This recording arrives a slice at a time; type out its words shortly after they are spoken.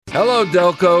Hello,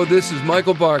 Delco. This is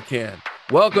Michael Barkan,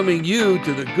 welcoming you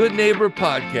to the Good Neighbor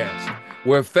Podcast,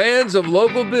 where fans of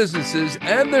local businesses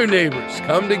and their neighbors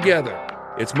come together.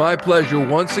 It's my pleasure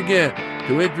once again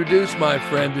to introduce my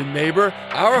friend and neighbor,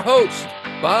 our host,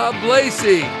 Bob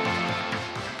Lacey.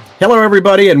 Hello,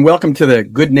 everybody, and welcome to the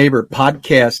Good Neighbor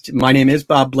Podcast. My name is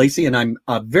Bob Lacey, and I'm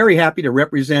very happy to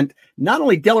represent not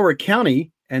only Delaware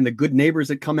County and the good neighbors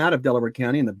that come out of Delaware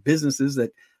County and the businesses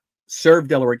that serve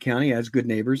Delaware County as good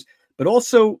neighbors, but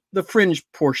also the fringe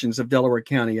portions of Delaware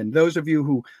County. And those of you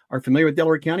who are familiar with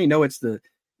Delaware County know it's the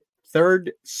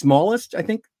third smallest, I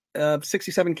think, of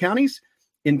 67 counties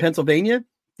in Pennsylvania,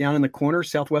 down in the corner,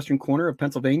 southwestern corner of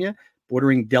Pennsylvania,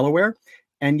 bordering Delaware.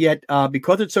 And yet,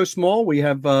 because it's so small, we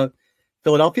have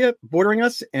Philadelphia bordering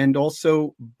us, and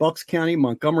also Bucks County,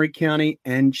 Montgomery County,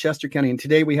 and Chester County. And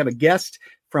today we have a guest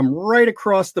from right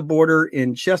across the border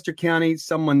in Chester County,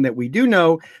 someone that we do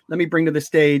know. Let me bring to the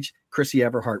stage Crissy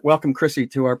Everhart. Welcome,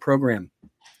 Crissy, to our program.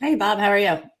 Hey, Bob. How are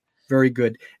you? Very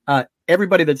good.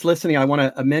 Everybody that's listening, I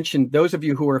want to mention those of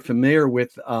you who are familiar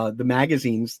with the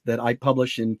magazines that I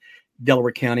publish in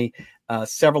Delaware County,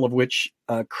 several of which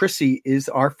Crissy is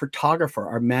our photographer,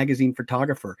 our magazine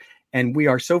photographer. And we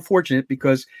are so fortunate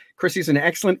because Crissy is an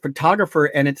excellent photographer,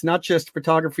 and it's not just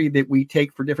photography that we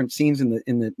take for different scenes in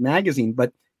the magazine,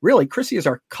 but really Crissy is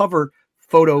our cover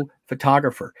photo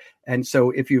photographer. And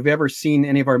so if you've ever seen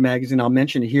any of our magazine, I'll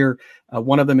mention here,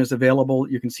 one of them is available.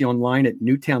 You can see online at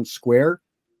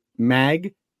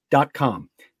newtownsquaremag.com,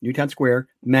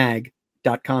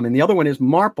 newtownsquaremag.com. And the other one is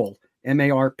Marple,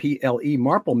 M-A-R-P-L-E,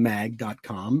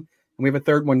 marplemag.com. And we have a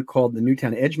third one called the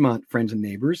Newtown Edgemont Friends and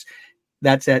Neighbors.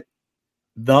 That's at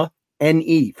the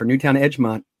NE for Newtown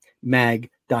Edgemont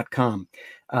mag.com.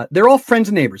 They're all friends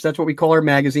and neighbors. That's what we call our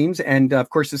magazines. And of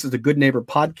course, this is a Good Neighbor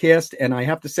podcast. And I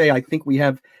have to say, I think we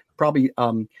have probably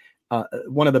one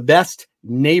of the best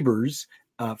neighbors,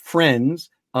 friends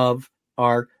of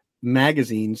our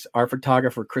magazines, our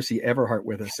photographer, Crissy Everhart,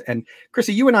 with us. And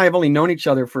Crissy, you and I have only known each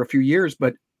other for a few years,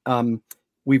 but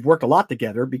we've worked a lot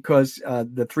together because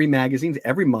the three magazines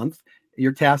every month,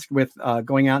 you're tasked with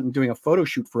going out and doing a photo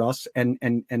shoot for us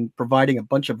and providing a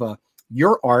bunch of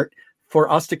your art for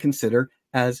us to consider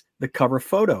as the cover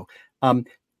photo.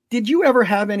 Did you ever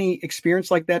have any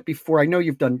experience like that before? I know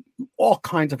you've done all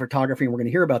kinds of photography, and we're going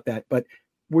to hear about that, but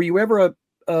were you ever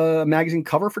a magazine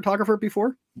cover photographer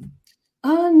before?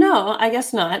 No, I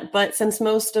guess not. But since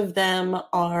most of them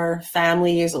are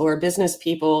families or business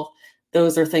people,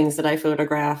 those are things that I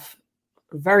photograph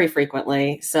very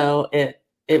frequently. So it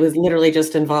was literally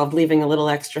just involved leaving a little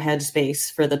extra headspace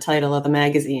for the title of the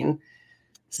magazine.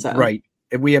 So right.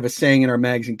 We have a saying in our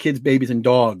magazine, kids, babies, and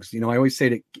dogs. You know, I always say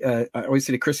to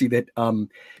Crissy that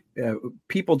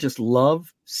people just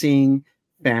love seeing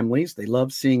families. They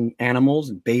love seeing animals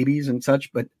and babies and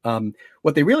such. But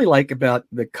what they really like about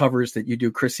the covers that you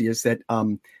do, Crissy, is that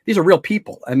these are real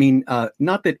people. I mean,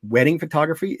 not that wedding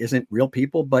photography isn't real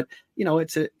people, but you know,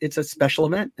 it's a special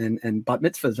event, and bat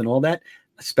mitzvahs and all that,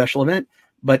 a special event.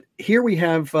 But here we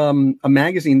have a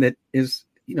magazine that is,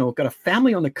 you know, got a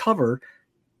family on the cover.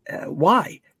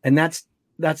 Why? And that's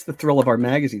the thrill of our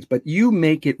magazines. But you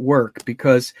make it work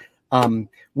because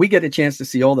we get a chance to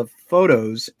see all the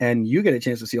photos, and you get a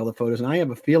chance to see all the photos. And I have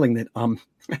a feeling that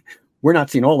we're not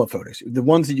seeing all the photos. The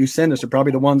ones that you send us are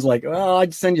probably the ones like, oh,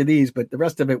 I'd send you these, but the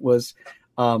rest of it was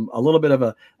a little bit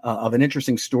of an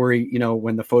interesting story. You know,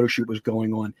 when the photo shoot was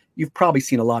going on, you've probably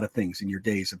seen a lot of things in your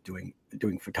days of doing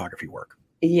photography work.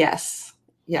 Yes.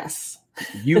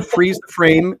 You freeze the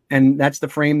frame, and that's the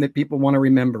frame that people want to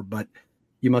remember, but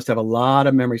you must have a lot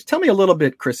of memories. Tell me a little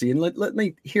bit, Crissy, and let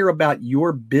me hear about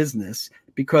your business,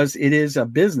 because it is a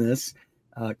business,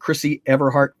 Crissy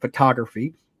Everhart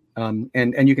Photography.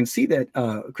 And you can see that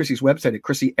Crissy's website at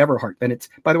Crissy Everhart. And it's,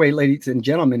 by the way, ladies and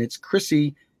gentlemen, it's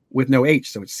Crissy with no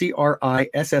H. So it's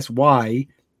Crissy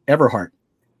Everhart,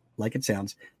 like it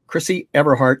sounds,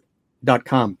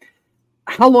 CrissyEverhart.com.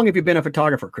 How long have you been a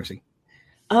photographer, Crissy?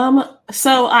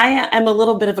 So I am a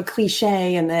little bit of a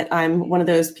cliche in that I'm one of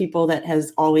those people that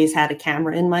has always had a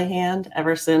camera in my hand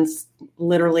ever since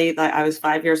literally I was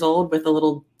 5 years old with a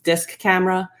little disc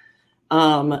camera.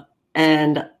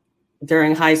 And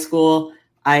during high school,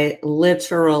 I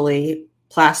literally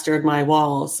plastered my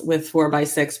walls with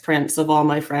 4x6 prints of all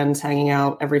my friends hanging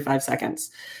out every 5 seconds.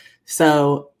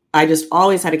 So I just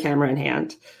always had a camera in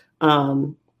hand.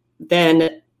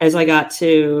 Then as I got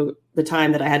to the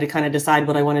time that I had to kind of decide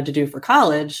what I wanted to do for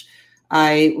college,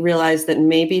 I realized that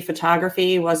maybe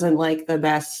photography wasn't like the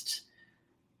best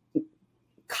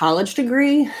college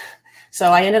degree.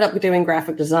 So I ended up doing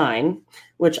graphic design,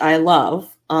 which I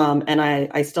love. And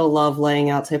I still love laying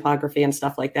out typography and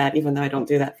stuff like that, even though I don't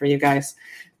do that for you guys.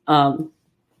 But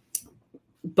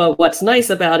what's nice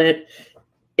about it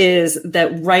is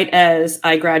that right as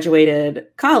I graduated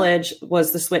college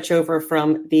was the switch over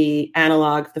from the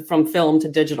analog, from film to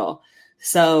digital.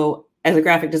 So as a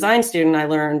graphic design student, I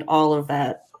learned all of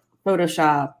that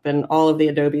Photoshop and all of the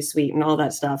Adobe suite and all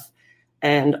that stuff.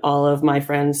 And all of my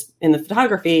friends in the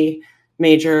photography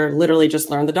major literally just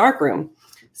learned the darkroom.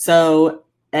 So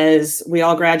as we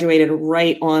all graduated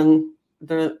right on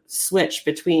the switch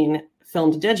between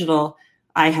film to digital,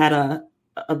 I had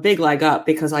a big leg up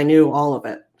because I knew all of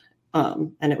it.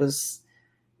 And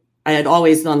I had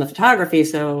always done the photography.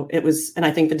 So it was, and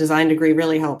I think the design degree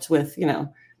really helped with,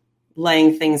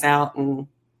 laying things out. And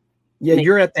yeah,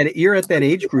 you're at that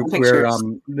age group where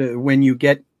when you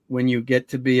get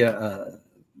to be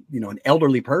an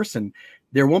elderly person,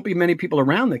 there won't be many people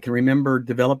around that can remember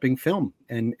developing film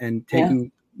and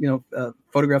taking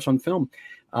photographs on film.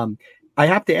 I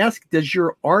have to ask, does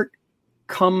your art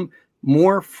come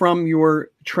more from your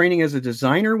training as a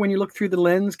designer when you look through the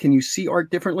lens? Can you see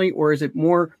art differently, or is it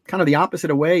more kind of the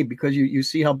opposite way because you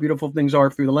see how beautiful things are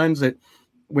through the lens that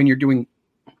when you're doing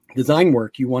design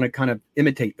work, you want to kind of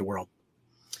imitate the world?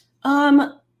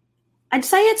 I'd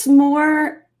say it's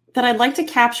more that I'd like to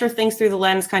capture things through the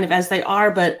lens kind of as they are,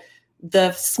 but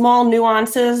the small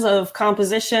nuances of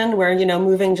composition where,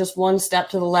 moving just one step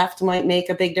to the left might make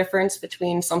a big difference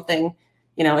between something,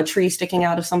 a tree sticking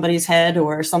out of somebody's head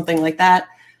or something like that.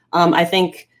 I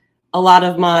think a lot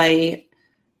of my,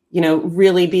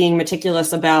 really being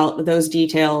meticulous about those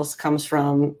details comes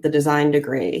from the design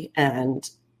degree and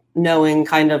knowing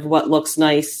kind of what looks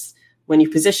nice when you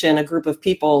position a group of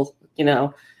people,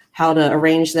 how to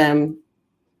arrange them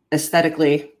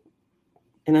aesthetically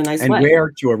in a nice way. And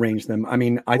where to arrange them. I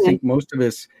mean, I think most of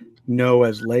us know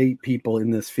as lay people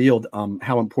in this field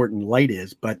how important light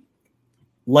is, but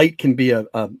light can be a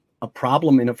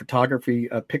problem in a photography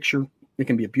picture. It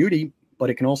can be a beauty, but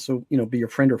it can also, be your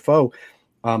friend or foe.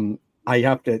 I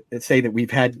have to say that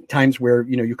we've had times where,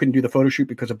 you couldn't do the photo shoot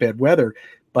because of bad weather,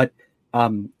 but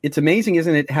it's amazing,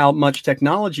 isn't it, how much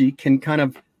technology can kind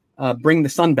of bring the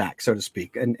sun back, so to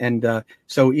speak. And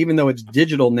so even though it's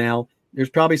digital now, there's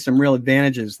probably some real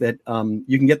advantages that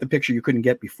you can get the picture you couldn't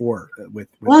get before.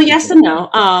 Well, yes and no.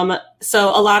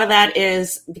 So a lot of that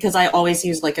is because I always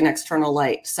use like an external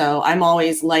light. So I'm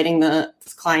always lighting the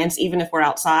clients, even if we're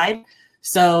outside.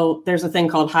 So there's a thing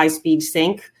called high speed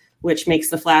sync, which makes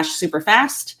the flash super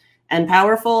fast and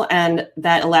powerful. And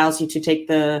that allows you to take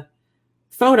the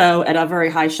photo at a very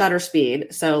high shutter speed.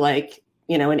 So like,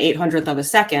 an 800th of a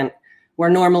second, where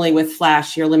normally with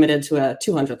flash, you're limited to a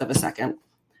 200th of a second.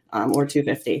 Or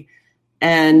 250.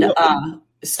 And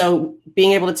so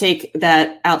being able to take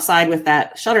that outside with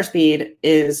that shutter speed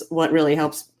is what really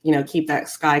helps, keep that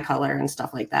sky color and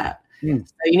stuff like that. So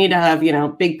you need to have,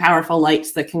 big, powerful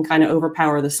lights that can kind of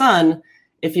overpower the sun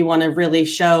if you want to really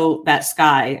show that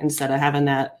sky instead of having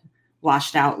that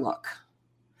washed out look.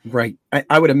 Right.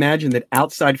 I would imagine that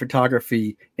outside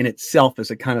photography in itself is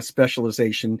a kind of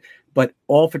specialization, but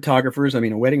all photographers, a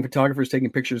wedding photographer is taking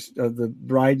pictures of the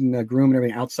bride and groom and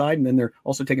everything outside, and then they're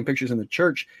also taking pictures in the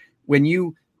church. When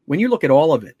you look at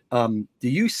all of it, do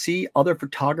you see other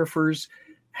photographers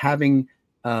having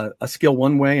a skill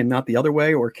one way and not the other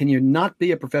way, or can you not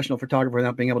be a professional photographer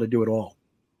without being able to do it all?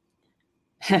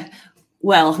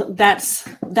 Well, that's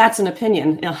an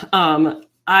opinion.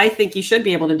 I think you should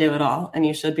be able to do it all, and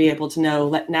you should be able to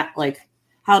know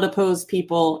how to pose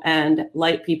people and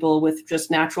light people with just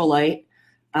natural light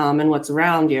and what's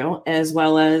around you, as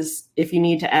well as if you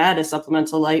need to add a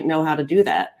supplemental light, know how to do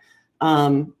that.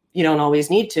 You don't always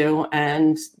need to,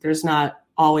 and there's not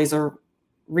always a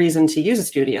reason to use a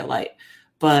studio light,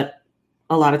 but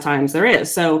a lot of times there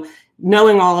is. So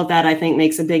knowing all of that, I think,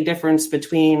 makes a big difference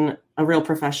between a real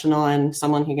professional and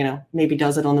someone who, maybe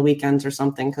does it on the weekends or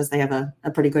something because they have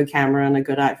a pretty good camera and a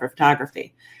good eye for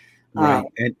photography. Right.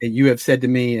 And you have said to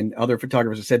me, and other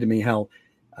photographers have said to me, how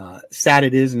sad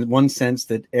it is in one sense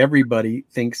that everybody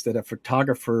thinks that a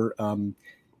photographer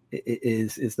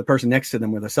is the person next to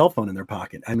them with a cell phone in their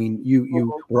pocket.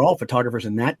 We're all photographers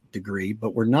in that degree,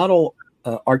 but we're not all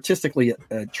artistically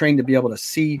trained to be able to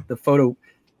see the photo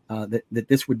that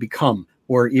this would become,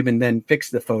 or even then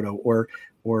fix the photo or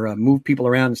move people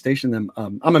around and station them.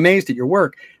 I'm amazed at your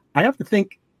work. I have to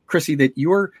think, Crissy, that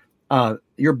your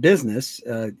business,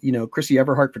 Crissy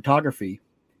Everhart Photography,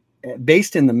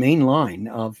 based in the main line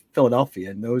of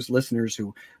Philadelphia, and those listeners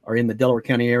who are in the Delaware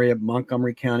County area,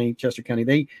 Montgomery County, Chester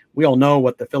County, we all know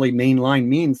what the Philly main line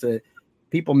means.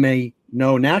 People may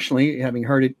know nationally, having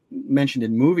heard it mentioned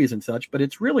in movies and such, but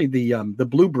it's really the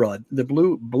blue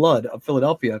blood of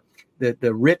Philadelphia,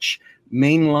 the rich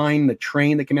main line, the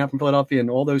train that came out from Philadelphia and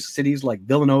all those cities like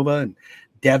Villanova and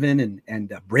Devon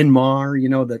and Bryn Mawr,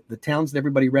 the towns that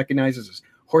everybody recognizes as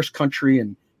horse country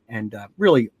and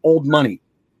really old money.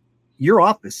 Your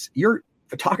office, your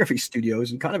photography studio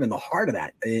is kind of in the heart of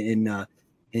that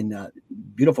in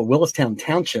beautiful Willistown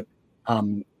Township.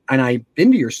 And I've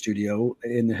been to your studio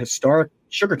in the historic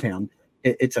Sugartown.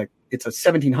 It's a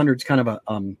 1700s kind of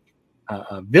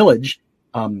a village.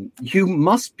 You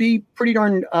must be pretty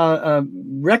darn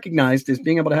recognized as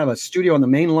being able to have a studio on the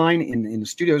main line in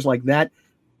studios like that.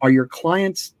 Are your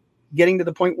clients getting to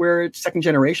the point where it's second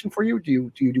generation for you?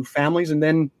 Do you do families and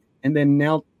then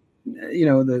now,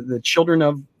 the children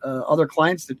of other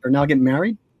clients that are now getting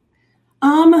married?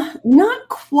 Not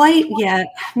quite yet.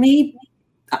 Maybe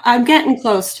I'm getting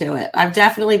close to it. I've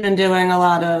definitely been doing a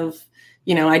lot of,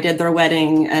 I did their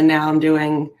wedding and now I'm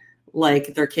doing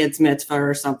like their kid's mitzvah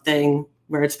or something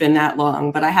where it's been that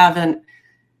long, but I haven't,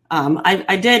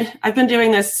 I've been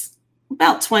doing this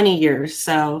about 20 years.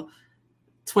 So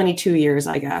 22 years,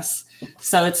 I guess.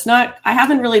 So it's not, I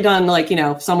haven't really done like,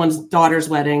 someone's daughter's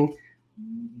wedding,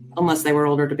 unless they were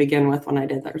older to begin with when I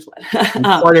did theirs.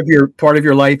 Part of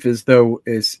your life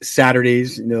is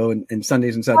Saturdays, and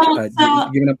Sundays and such.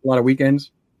 You've given up a lot of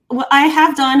weekends. Well, I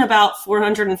have done about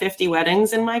 450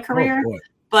 weddings in my career,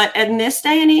 but in this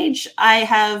day and age, I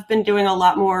have been doing a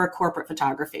lot more corporate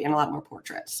photography and a lot more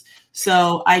portraits.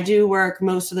 So I do work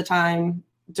most of the time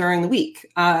during the week,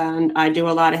 and I do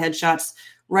a lot of headshots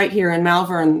right here in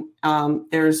Malvern.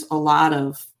 There's a lot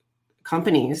of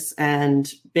companies, and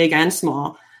big and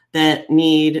small, that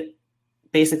need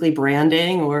basically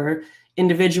branding, or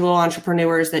individual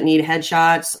entrepreneurs that need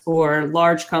headshots, or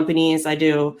large companies. I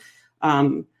do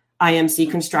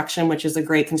IMC Construction, which is a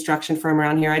great construction firm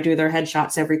around here. I do their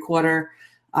headshots every quarter.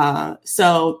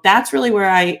 So that's really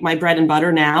where my bread and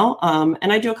butter now.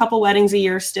 And I do a couple weddings a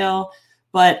year still,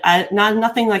 but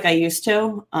nothing like I used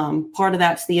to. Part of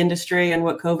that's the industry and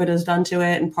what COVID has done to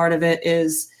it. And part of it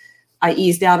is I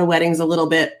eased out of weddings a little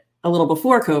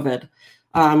before COVID.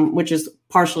 Which is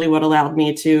partially what allowed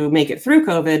me to make it through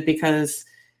COVID, because,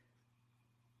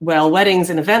 weddings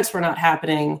and events were not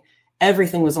happening.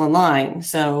 Everything was online.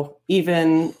 So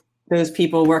even those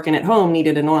people working at home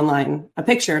needed a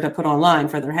picture to put online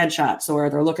for their headshots, or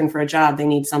they're looking for a job, they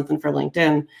need something for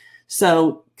LinkedIn.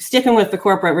 So sticking with the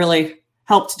corporate really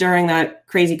helped during that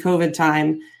crazy COVID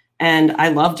time. And I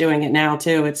love doing it now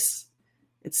too. It's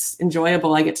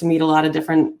enjoyable. I get to meet a lot of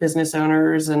different business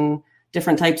owners and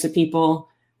different types of people.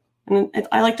 And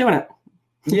I like doing it.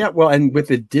 Yeah. Well, and with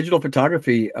the digital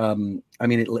photography, it's going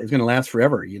to last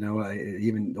forever.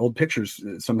 Even old pictures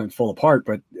sometimes fall apart,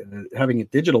 but having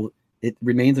it digital, it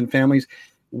remains in families.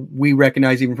 We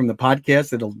recognize even from the podcast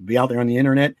that it'll be out there on the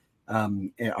internet.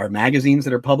 Our magazines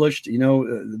that are published,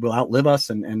 will outlive us,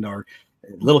 and our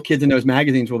little kids in those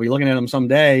magazines will be looking at them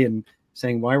someday and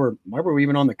saying, why were we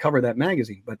even on the cover of that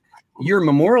magazine? But you're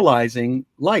memorializing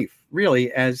life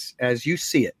really as you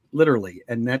see it, literally,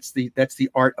 and that's the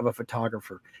art of a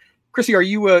photographer. Crissy, are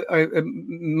you a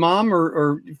mom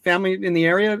or family in the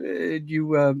area?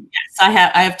 Yes, I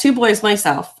have two boys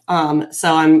myself,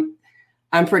 so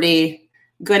I'm pretty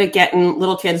good at getting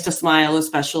little kids to smile,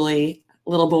 especially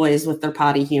little boys with their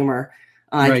potty humor.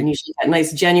 I can usually get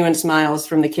nice, genuine smiles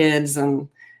from the kids, and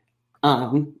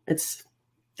it's.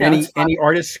 Any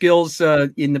artist skills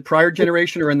in the prior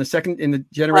generation or in the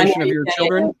generation of your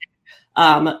children?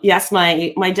 Yes,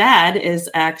 my dad is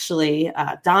actually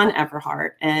Don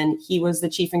Everhart, and he was the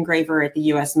chief engraver at the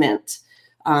U.S. Mint.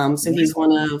 So he's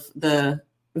one of the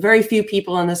very few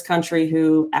people in this country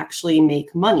who actually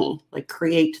make money, like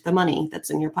create the money that's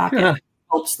in your pocket,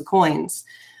 helps the coins.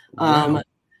 Wow.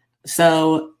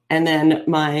 So, and then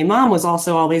my mom was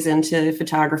also always into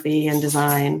photography and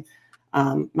design.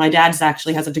 My dad's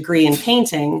actually has a degree in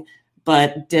painting,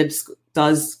 but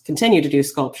does continue to do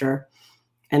sculpture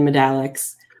and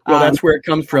medallics. Well, that's where it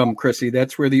comes from, Crissy.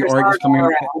 That's where the art is coming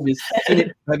out.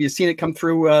 Have you seen it come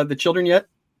through the children yet?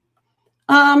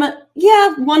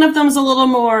 Yeah, one of them's a little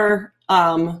more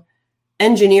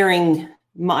engineering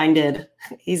minded.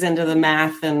 He's into the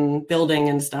math and building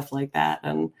and stuff like that.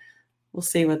 And we'll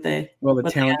see what the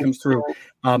talent comes through.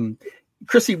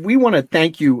 Crissy, we want to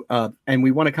thank you, and we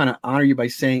want to kind of honor you by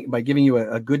giving you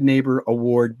a Good Neighbor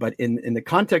award. But in the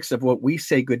context of what we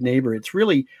say, Good Neighbor, it's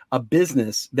really a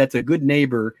business that's a good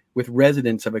neighbor with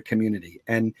residents of a community.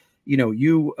 And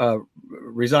you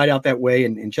reside out that way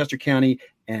in Chester County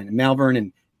and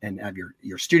Malvern, and have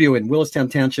your studio in Willistown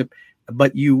Township.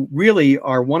 But you really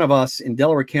are one of us in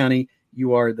Delaware County,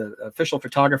 You are the official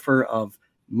photographer of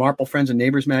Marple Friends and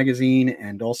Neighbors magazine,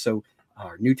 and also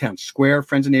our Newtown Square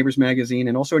Friends and Neighbors magazine,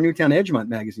 and also our Newtown Edgemont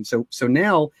magazine. So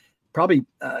now probably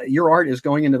your art is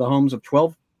going into the homes of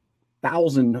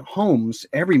 12,000 homes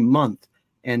every month.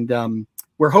 And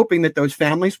we're hoping that those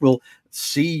families will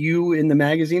see you in the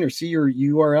magazine or see your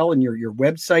URL and your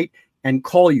website and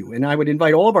call you. And I would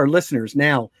invite all of our listeners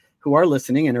now who are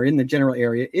listening and are in the general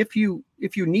area, if you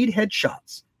need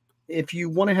headshots, if you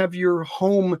want to have your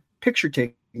home picture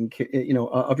taken,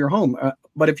 of your home,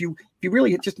 but if you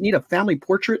really just need a family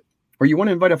portrait, or you want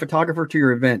to invite a photographer to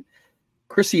your event,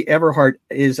 Crissy Everhart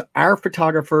is our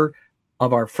photographer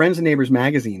of our Friends and Neighbors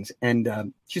magazines,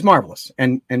 and she's marvelous.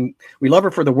 And we love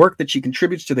her for the work that she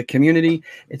contributes to the community.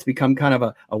 It's become kind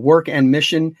of a work and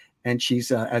mission. And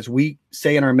she's, as we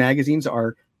say in our magazines,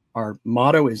 our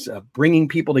motto is bringing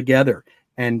people together.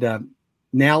 And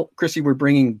now, Crissy, we're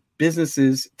bringing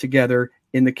businesses together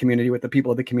in the community with the people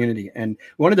of the community. And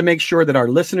we wanted to make sure that our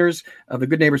listeners of the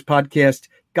Good Neighbors podcast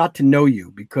got to know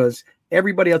you, because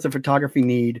everybody has a photography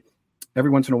need every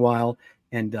once in a while.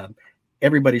 And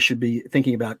everybody should be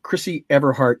thinking about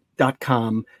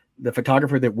CrissyEverhart.com, the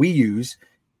photographer that we use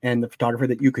and the photographer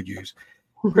that you could use.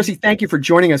 Crissy, thank you for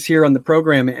joining us here on the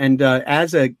program. And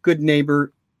as a Good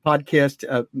Neighbor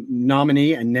podcast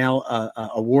nominee and now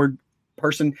award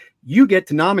person, you get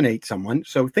to nominate someone.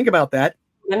 So think about that.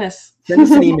 Goodness. Send us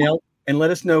an email and let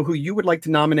us know who you would like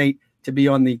to nominate to be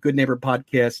on the Good Neighbor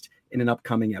podcast in an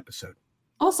upcoming episode.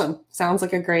 Awesome. Sounds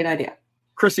like a great idea.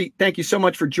 Crissy, thank you so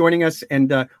much for joining us.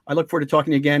 And I look forward to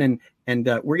talking to you again. And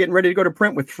we're getting ready to go to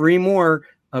print with 3 more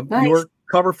of your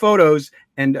cover photos.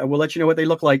 And we'll let you know what they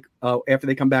look like after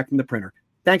they come back from the printer.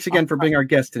 Thanks again for being our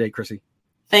guest today, Crissy.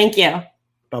 Thank you.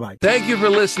 Bye-bye. Thank you for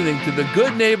listening to the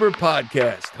Good Neighbor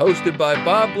podcast, hosted by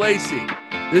Bob Lacey.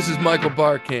 This is Michael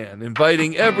Barkan,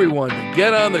 inviting everyone to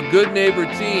get on the Good Neighbor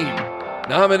team.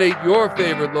 Nominate your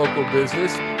favorite local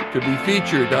business to be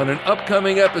featured on an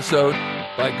upcoming episode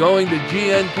by going to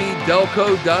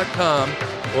gnpdelco.com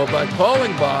or by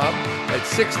calling Bob at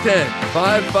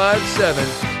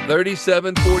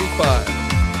 610-557-3745.